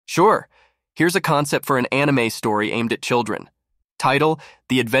Sure. Here's a concept for an anime story aimed at children. Title: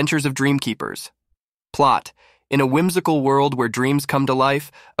 The Adventures of Dreamkeepers. Plot: in a whimsical world where dreams come to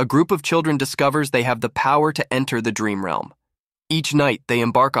life, a group of children discovers they have the power to enter the dream realm. Each night, they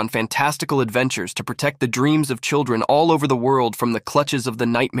embark on fantastical adventures to protect the dreams of children all over the world from the clutches of the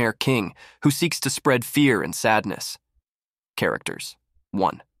Nightmare King, who seeks to spread fear and sadness. Characters: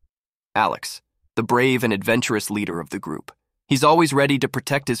 1. Alex, the brave and adventurous leader of the group. He's always ready to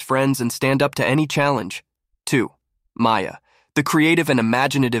protect his friends and stand up to any challenge. 2. Maya, the creative and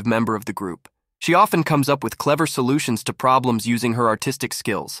imaginative member of the group. She often comes up with clever solutions to problems using her artistic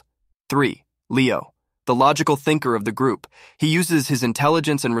skills. 3. Leo, the logical thinker of the group. He uses his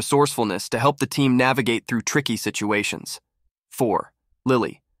intelligence and resourcefulness to help the team navigate through tricky situations. 4.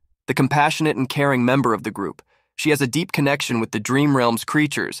 Lily, the compassionate and caring member of the group. She has a deep connection with the dream realm's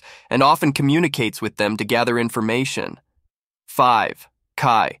creatures and often communicates with them to gather information. 5.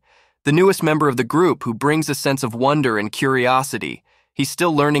 Kai, the newest member of the group who brings a sense of wonder and curiosity. He's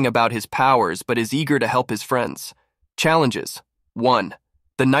still learning about his powers but is eager to help his friends. Challenges: 1.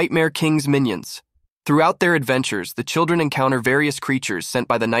 The Nightmare King's minions. Throughout their adventures, the children encounter various creatures sent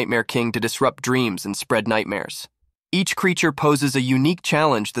by the Nightmare King to disrupt dreams and spread nightmares. Each creature poses a unique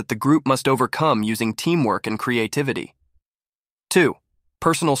challenge that the group must overcome using teamwork and creativity. 2.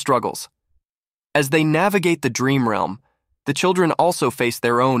 Personal struggles. As they navigate the dream realm, the children also face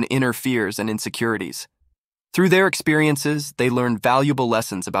their own inner fears and insecurities. Through their experiences, they learn valuable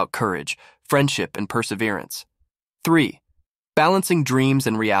lessons about courage, friendship, and perseverance. 3. Balancing dreams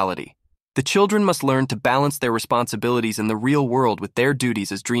and reality. The children must learn to balance their responsibilities in the real world with their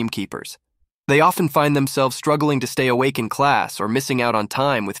duties as dream keepers. They often find themselves struggling to stay awake in class or missing out on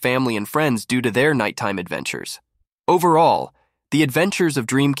time with family and friends due to their nighttime adventures. Overall, The Adventures of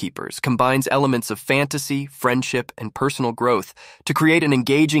Dreamkeepers combines elements of fantasy, friendship, and personal growth to create an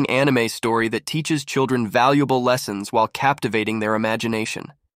engaging anime story that teaches children valuable lessons while captivating their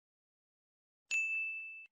imagination.